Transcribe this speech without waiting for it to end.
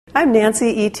I'm Nancy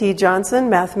E.T. Johnson,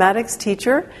 mathematics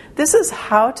teacher. This is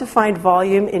how to find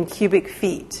volume in cubic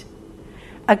feet.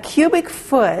 A cubic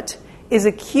foot is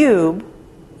a cube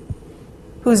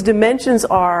whose dimensions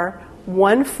are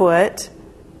 1 foot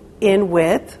in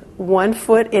width, 1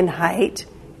 foot in height,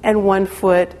 and 1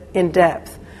 foot in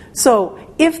depth. So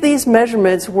if these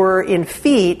measurements were in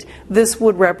feet, this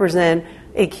would represent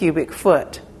a cubic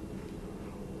foot.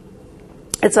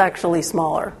 It's actually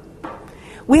smaller.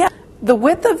 The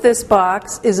width of this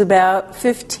box is about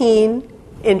 15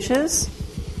 inches.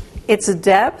 Its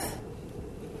depth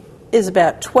is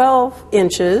about 12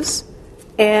 inches,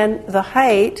 and the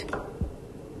height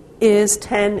is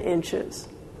 10 inches.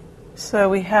 So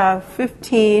we have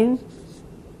 15,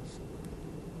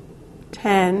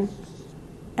 10,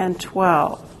 and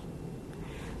 12.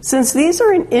 Since these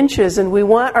are in inches and we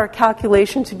want our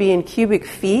calculation to be in cubic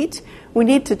feet, we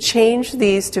need to change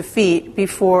these to feet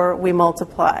before we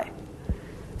multiply.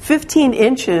 15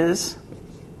 inches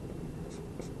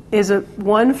is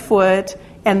 1 foot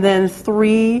and then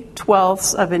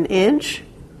 3/12 of an inch.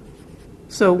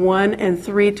 So 1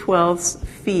 3/12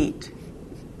 feet.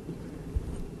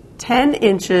 10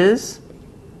 inches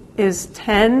is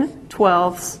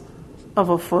 10/12 of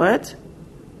a foot.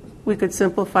 We could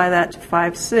simplify that to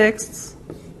 5/6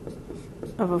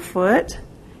 of a foot.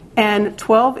 And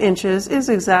 12 inches is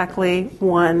exactly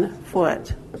 1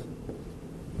 foot.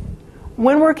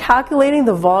 When we're calculating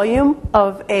the volume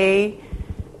of a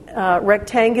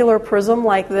rectangular prism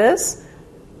like this,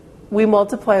 we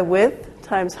multiply width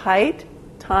times height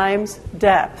times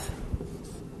depth.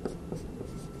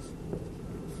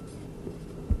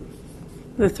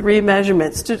 The three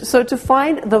measurements. So to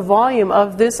find the volume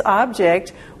of this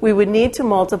object, we would need to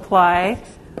multiply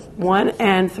 1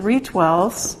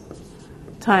 3/12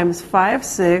 times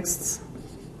 5/6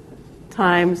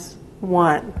 times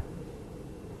 1.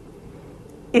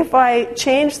 If I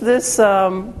change this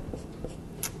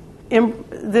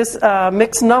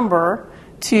mixed number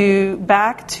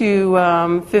back to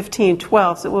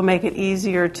 15/12, it will make it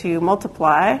easier to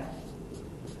multiply.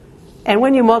 And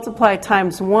when you multiply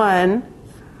times 1,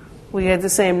 we get the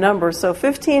same number. So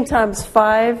 15 times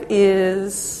 5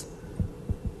 is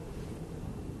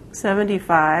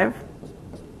 75.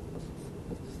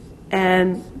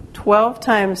 And 12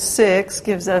 times 6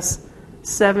 gives us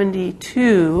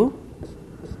 72.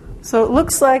 So it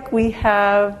looks like we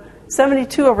have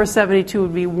 72 over 72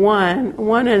 would be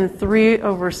 1 3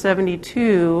 over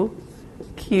 72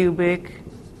 cubic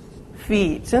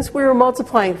feet. Since we were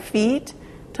multiplying feet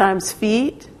times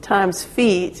feet times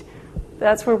feet,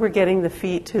 that's where we're getting the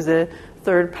feet to the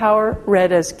third power,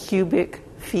 read as cubic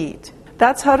feet.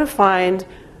 That's how to find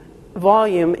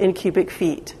volume in cubic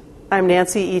feet. I'm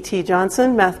Nancy E.T.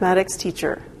 Johnson, mathematics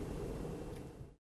teacher.